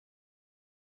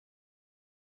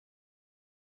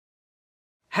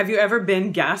Have you ever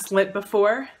been gaslit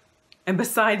before? And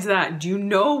besides that, do you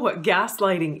know what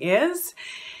gaslighting is?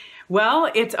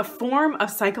 Well, it's a form of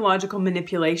psychological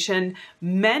manipulation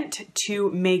meant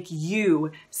to make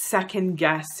you second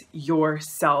guess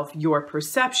yourself, your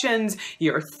perceptions,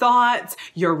 your thoughts,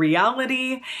 your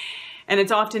reality. And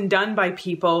it's often done by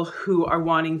people who are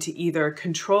wanting to either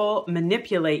control,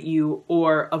 manipulate you,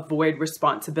 or avoid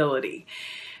responsibility.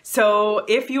 So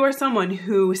if you are someone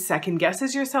who second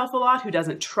guesses yourself a lot, who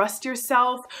doesn't trust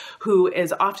yourself, who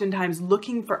is oftentimes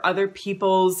looking for other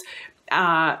people's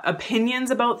opinions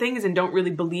about things and don't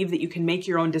really believe that you can make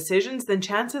your own decisions, then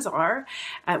chances are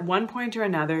at one point or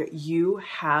another, you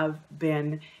have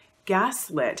been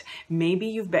gaslit. Maybe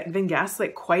you've been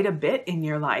gaslit quite a bit in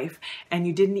your life and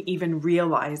you didn't even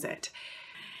realize it.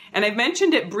 And I've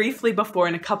mentioned it briefly before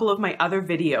in a couple of my other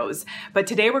videos, but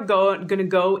today we're going to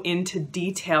go into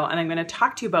detail and I'm going to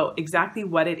talk to you about exactly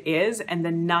what it is and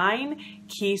the 9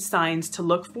 key signs to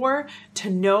look for to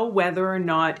know whether or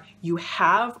not you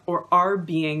have or are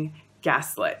being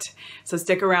gaslit. So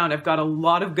stick around, I've got a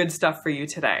lot of good stuff for you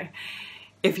today.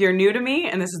 If you're new to me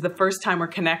and this is the first time we're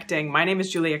connecting, my name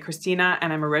is Kristina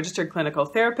and I'm a registered clinical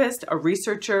therapist, a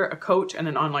researcher, a coach, and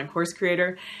an online course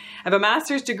creator. I have a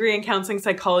master's degree in counseling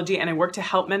psychology and I work to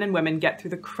help men and women get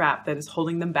through the crap that is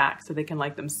holding them back so they can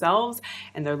like themselves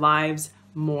and their lives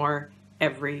more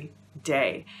every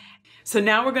day. So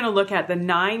now we're going to look at the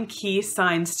 9 key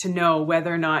signs to know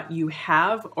whether or not you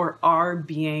have or are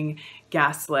being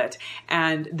gaslit.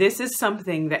 And this is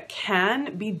something that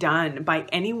can be done by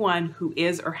anyone who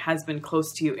is or has been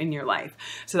close to you in your life.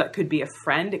 So that could be a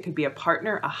friend, it could be a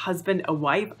partner, a husband, a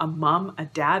wife, a mom, a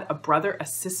dad, a brother, a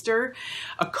sister,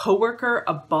 a coworker,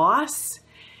 a boss.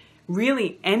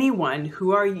 Really anyone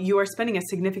who you are spending a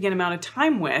significant amount of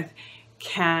time with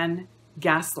can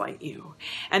gaslight you.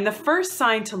 And the first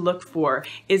sign to look for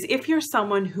is if you're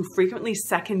someone who frequently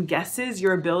second guesses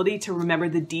your ability to remember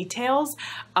the details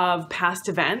of past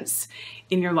events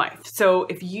in your life. So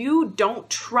if you don't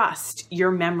trust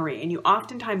your memory and you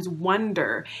oftentimes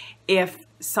wonder if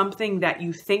something that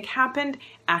you think happened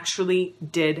actually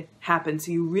did happen.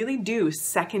 So you really do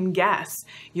second guess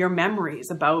your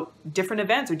memories about different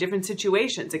events or different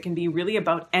situations. It can be really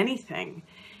about anything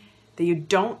that you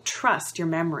don't trust your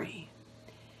memory.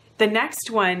 The next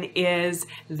one is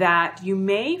that you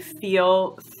may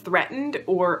feel threatened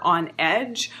or on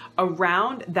edge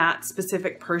around that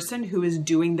specific person who is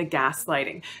doing the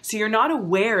gaslighting. So you're not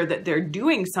aware that they're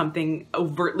doing something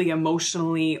overtly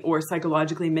emotionally or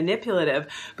psychologically manipulative,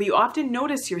 but you often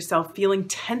notice yourself feeling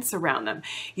tense around them.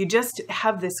 You just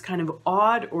have this kind of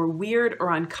odd or weird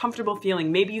or uncomfortable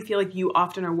feeling. Maybe you feel like you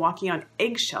often are walking on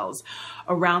eggshells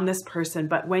around this person,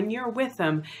 but when you're with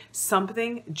them,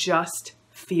 something just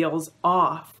feels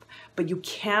off, but you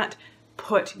can't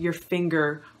put your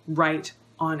finger right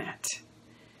on it.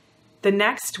 The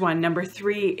next one, number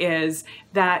 3, is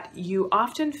that you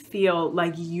often feel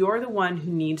like you're the one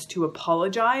who needs to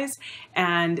apologize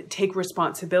and take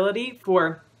responsibility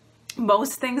for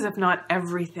most things, if not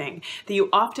everything. That you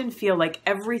often feel like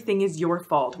everything is your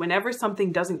fault. Whenever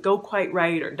something doesn't go quite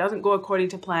right or doesn't go according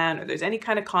to plan or there's any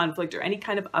kind of conflict or any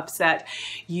kind of upset,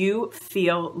 you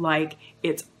feel like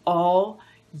it's all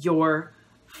your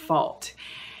fault.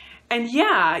 And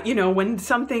yeah, you know, when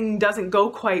something doesn't go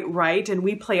quite right and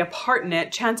we play a part in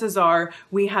it, chances are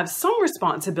we have some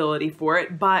responsibility for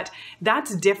it, but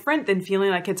that's different than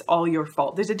feeling like it's all your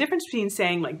fault. There's a difference between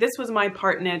saying like, this was my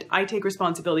part in it, I take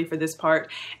responsibility for this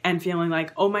part, and feeling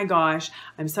like, oh my gosh,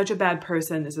 I'm such a bad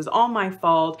person, this is all my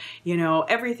fault, you know,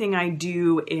 everything I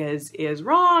do is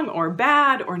wrong or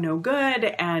bad or no good,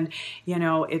 and you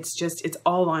know, it's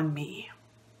all on me.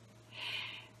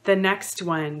 The next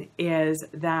one is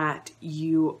that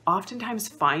you oftentimes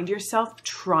find yourself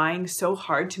trying so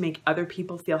hard to make other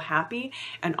people feel happy,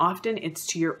 and often it's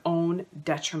to your own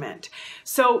detriment.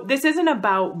 So this isn't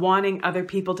about wanting other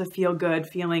people to feel good,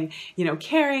 feeling, you know,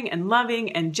 caring and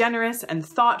loving and generous and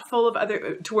thoughtful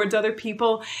towards other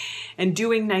people and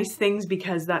doing nice things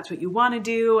because that's what you want to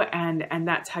do and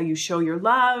that's how you show your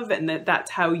love and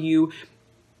that's how you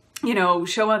know,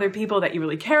 show other people that you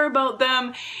really care about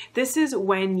them. This is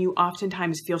when you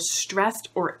oftentimes feel stressed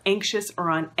or anxious or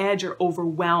on edge or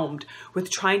overwhelmed with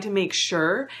trying to make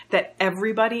sure that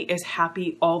everybody is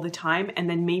happy all the time, and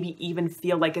then maybe even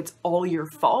feel like it's all your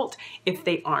fault if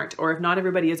they aren't, or if not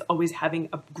everybody is always having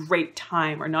a great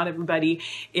time, or not everybody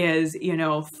is, you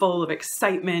know, full of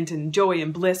excitement and joy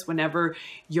and bliss whenever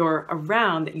you're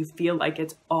around, that you feel like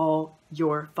it's all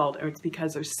your fault, or it's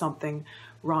because there's something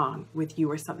wrong with you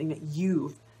or something that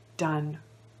you've done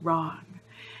wrong.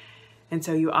 And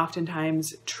so you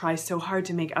oftentimes try so hard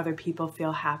to make other people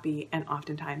feel happy, and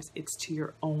oftentimes it's to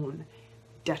your own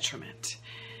detriment.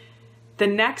 The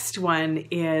next one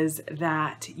is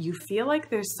that you feel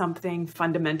like there's something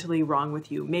fundamentally wrong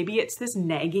with you. Maybe it's this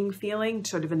nagging feeling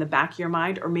sort of in the back of your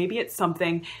mind, or maybe it's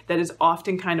something that is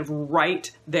often kind of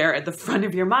right there at the front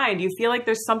of your mind. You feel like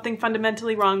there's something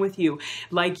fundamentally wrong with you,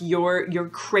 like you're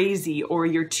crazy, or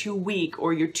you're too weak,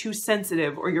 or you're too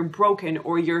sensitive, or you're broken,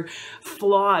 or you're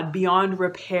flawed beyond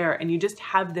repair, and you just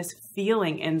have this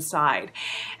feeling inside.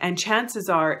 And chances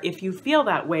are, if you feel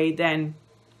that way, then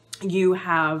you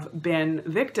have been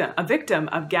a victim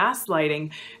of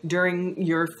gaslighting during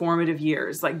your formative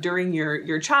years, like during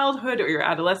your childhood or your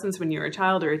adolescence, when you were a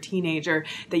child or a teenager,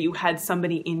 that you had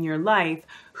somebody in your life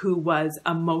who was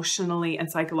emotionally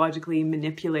and psychologically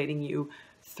manipulating you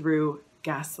through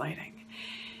gaslighting.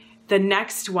 The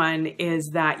next one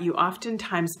is that you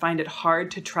oftentimes find it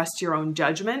hard to trust your own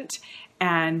judgment,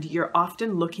 and you're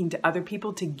often looking to other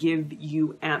people to give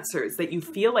you answers, that you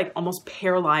feel like almost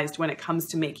paralyzed when it comes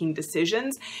to making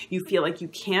decisions. You feel like you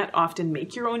can't often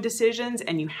make your own decisions,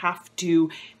 and you have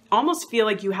to almost feel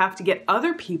like you have to get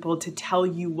other people to tell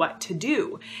you what to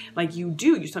do. Like you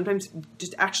sometimes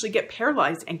just actually get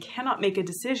paralyzed and cannot make a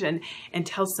decision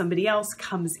until somebody else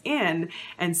comes in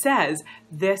and says,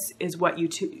 this is what you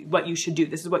should do.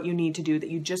 This is what you need to do, that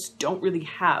you just don't really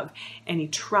have any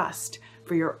trust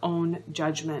for your own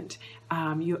judgment.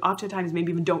 You oftentimes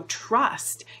maybe even don't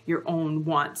trust your own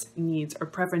wants, needs, or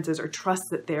preferences, or trust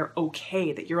that they're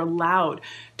okay, that you're allowed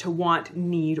to want,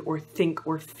 need, or think,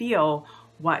 or feel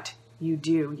what you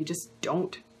do. You just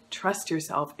don't trust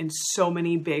yourself in so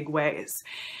many big ways.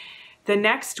 The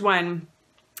next one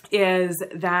is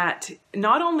that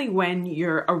not only when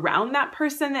you're around that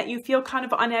person that you feel kind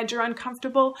of on edge or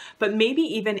uncomfortable, but maybe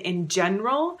even in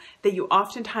general, that you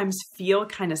oftentimes feel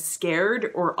kind of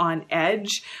scared or on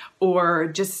edge or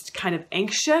just kind of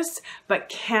anxious, but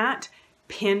can't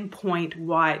pinpoint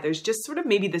why. There's just sort of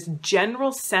maybe this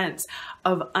general sense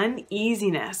of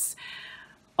uneasiness,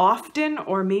 often,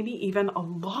 or maybe even a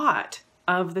lot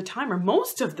of the time, or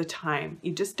most of the time.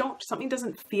 Something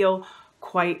doesn't feel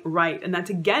quite right. And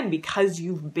that's again because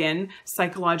you've been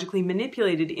psychologically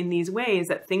manipulated in these ways,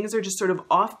 that things are just sort of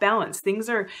off balance. Things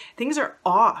are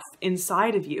off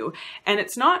inside of you. And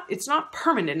it's not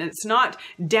permanent, it's not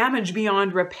damage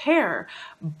beyond repair,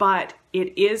 but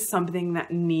it is something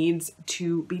that needs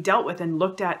to be dealt with and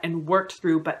looked at and worked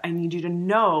through. But I need you to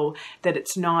know that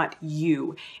it's not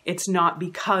you. It's not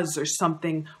because there's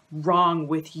something wrong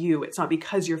with you. It's not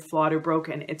because you're flawed or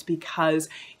broken. It's because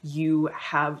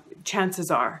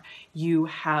chances are you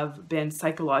have been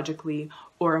psychologically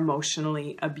or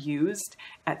emotionally abused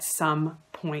at some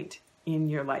point in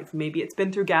your life. Maybe it's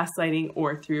been through gaslighting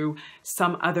or through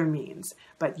some other means,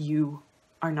 but you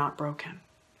are not broken.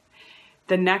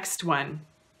 The next one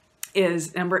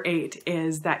is number 8,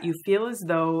 is that you feel as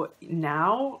though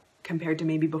now, compared to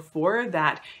maybe before,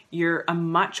 that you're a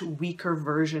much weaker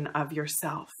version of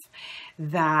yourself,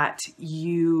 that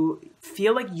you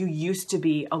feel like you used to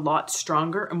be a lot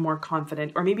stronger and more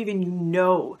confident, or maybe even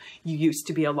you used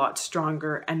to be a lot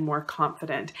stronger and more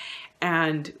confident.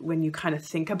 And when you kind of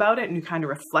think about it and you kind of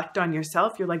reflect on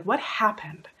yourself, you're like, what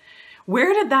happened?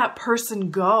 Where did that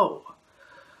person go?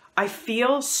 I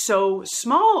feel so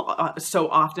small so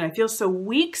often. I feel so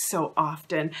weak so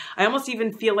often. I almost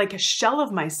even feel like a shell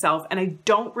of myself, and I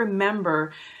don't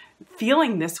remember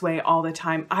feeling this way all the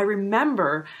time. I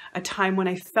remember a time when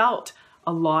I felt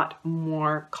a lot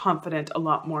more confident, a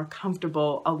lot more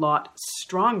comfortable, a lot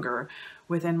stronger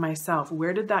within myself.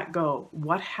 Where did that go?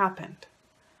 What happened?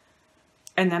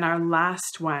 And then our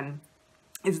last one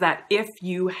is that if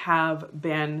you have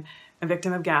been a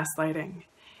victim of gaslighting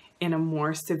in a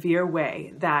more severe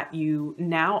way, that you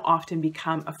now often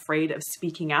become afraid of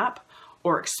speaking up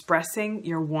or expressing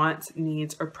your wants,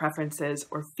 needs, or preferences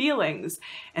or feelings.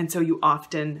 And so you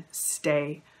often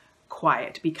stay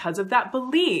quiet because of that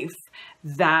belief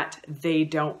that they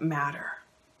don't matter.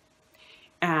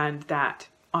 And that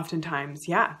oftentimes,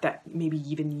 that maybe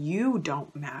even you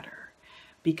don't matter,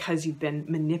 because you've been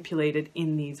manipulated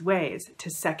in these ways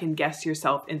to second guess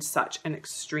yourself in such an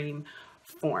extreme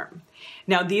form.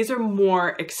 Now, these are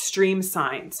more extreme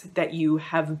signs that you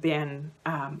have been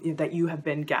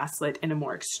gaslit in a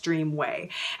more extreme way.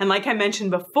 And like I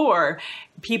mentioned before,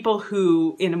 people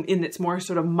who in its more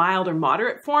sort of mild or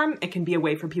moderate form, it can be a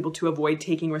way for people to avoid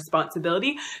taking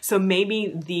responsibility. So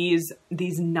maybe these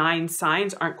 9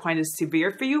 signs aren't quite as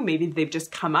severe for you. Maybe they've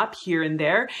just come up here and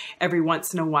there every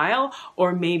once in a while,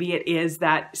 or maybe it is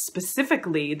that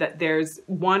specifically that there's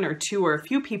 1 or 2 or a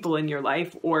few people in your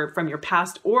life or from your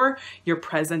past or your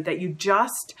present that you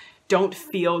just don't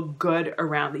feel good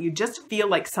around, that you just feel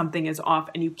like something is off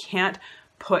and you can't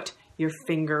put your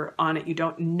finger on it. You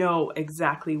don't know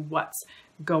exactly what's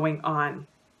going on.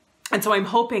 And so I'm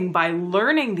hoping by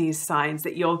learning these signs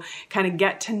that you'll kind of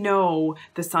get to know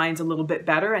the signs a little bit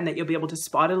better, and that you'll be able to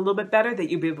spot it a little bit better, that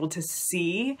you'll be able to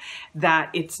see that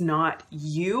it's not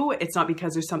you. It's not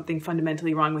because there's something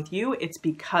fundamentally wrong with you. It's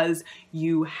because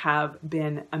you have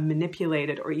been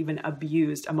manipulated or even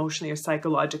abused, emotionally or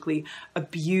psychologically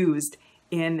abused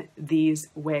in these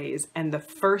ways. And the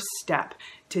first step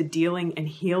to dealing and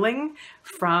healing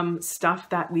from stuff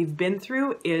that we've been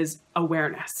through is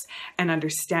awareness and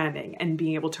understanding and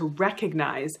being able to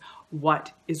recognize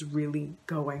what is really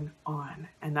going on.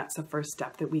 And that's the first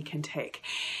step that we can take.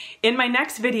 In my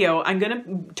next video, I'm going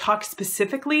to talk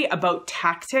specifically about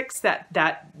tactics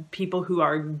that people who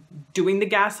are doing the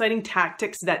gaslighting,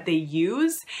 tactics that they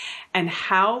use, and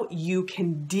how you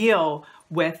can deal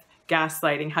with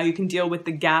gaslighting, how you can deal with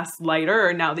the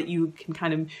gaslighter now that you can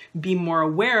kind of be more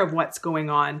aware of what's going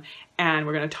on. And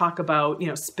we're going to talk about,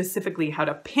 specifically how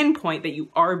to pinpoint that you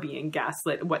are being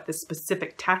gaslit, what the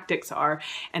specific tactics are,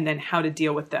 and then how to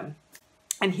deal with them.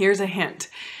 And here's a hint.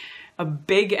 A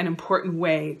big and important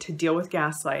way to deal with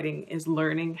gaslighting is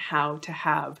learning how to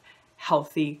have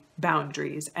healthy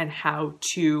boundaries and how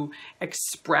to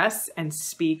express and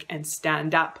speak and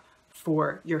stand up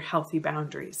for your healthy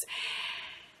boundaries.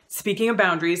 Speaking of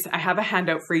boundaries, I have a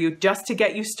handout for you just to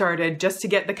get you started, just to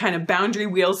get the kind of boundary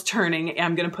wheels turning.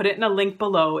 I'm going to put it in a link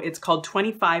below. It's called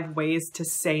 25 Ways to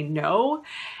Say No.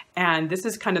 And this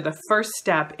is kind of the first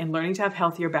step in learning to have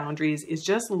healthier boundaries, is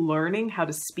just learning how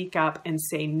to speak up and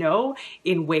say no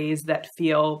in ways that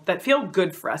feel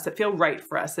good for us, that feel right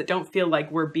for us, that don't feel like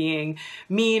we're being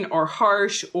mean or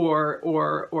harsh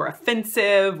or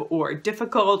offensive or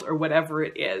difficult or whatever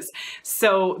it is.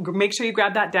 So make sure you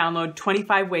grab that download,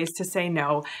 25 Ways to Say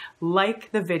No.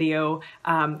 Like the video,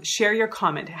 share your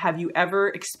comment. Have you ever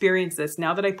experienced this?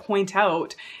 Now that I point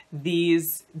out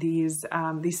these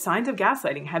signs of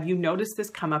gaslighting, have you noticed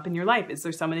this come up in your life? Is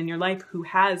there someone in your life who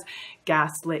has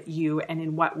gaslit you, and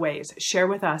in what ways? Share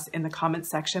with us in the comment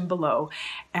section below,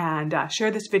 and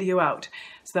share this video out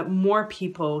so that more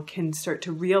people can start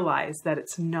to realize that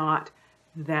it's not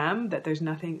them, that there's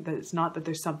nothing, that it's not that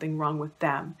there's something wrong with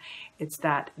them. It's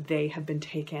that they have been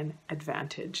taken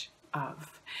advantage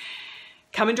of.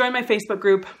 Come and join my Facebook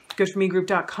group,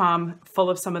 goodformegroup.com, full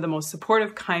of some of the most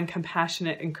supportive, kind,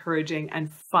 compassionate, encouraging,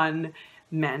 and fun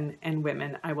men and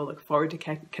women. I will look forward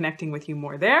to connecting with you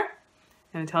more there.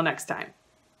 And until next time,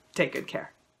 take good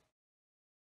care.